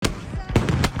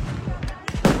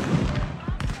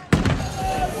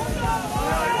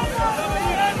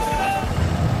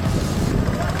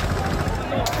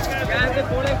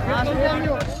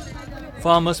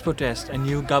Farmers protest a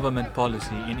new government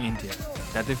policy in India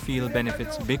that they feel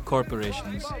benefits big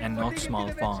corporations and not small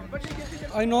farms.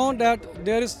 I know that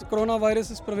there is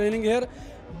coronavirus is prevailing here,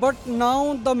 but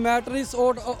now the matter is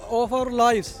of our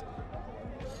lives.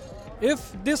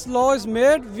 If this law is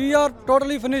made, we are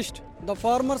totally finished. The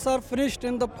farmers are finished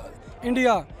in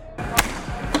India.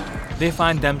 They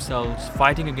find themselves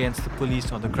fighting against the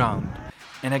police on the ground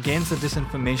and against the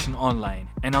disinformation online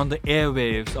and on the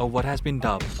airwaves of what has been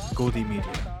dubbed Godi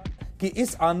Media. कि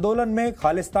इस आंदोलन में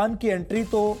खालिस्तान की entry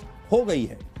तो हो गई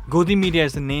है. Godi Media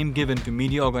is the name given to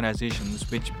media organizations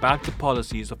which back the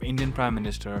policies of Indian Prime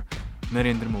Minister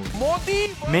Narendra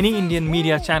Modi. Many Indian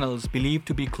media channels believed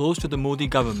to be close to the Modi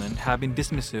government have been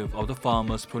dismissive of the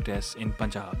farmers' protests in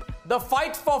Punjab. The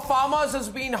fight for farmers has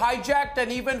been hijacked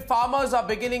and even farmers are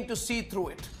beginning to see through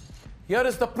it. Here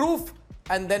is the proof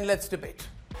and then let's debate.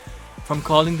 From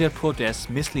calling their protests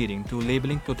misleading to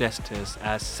labeling protesters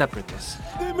as separatists.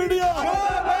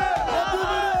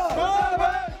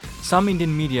 Some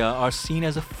Indian media are seen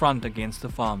as a front against the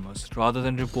farmers rather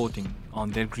than reporting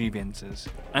on their grievances.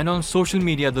 And on social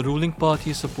media, the ruling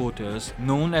party supporters,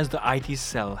 known as the IT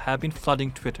cell, have been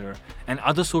flooding Twitter and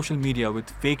other social media with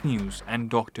fake news and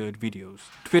doctored videos.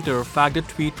 Twitter flagged a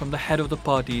tweet from the head of the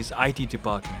party's IT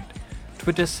department.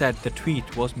 Twitter said the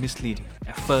tweet was misleading,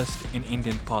 a first in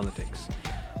Indian politics,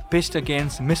 pitched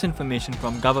against misinformation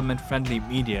from government-friendly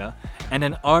media and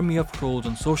an army of trolls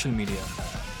on social media.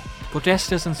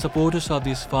 Protesters and supporters of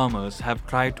these farmers have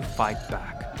tried to fight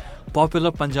back.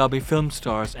 Popular Punjabi film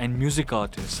stars and music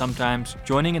artists sometimes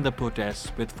joining in the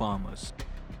protests with farmers.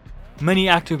 Many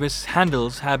activists'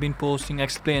 handles have been posting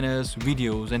explainers,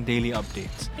 videos and daily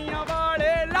updates.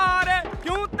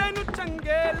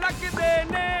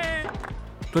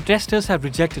 Protesters have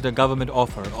rejected a government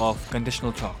offer of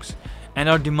conditional talks and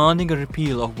are demanding a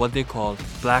repeal of what they call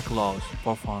black laws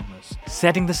for farmers,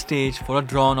 setting the stage for a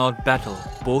drawn-out battle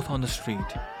both on the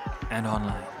street and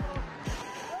online.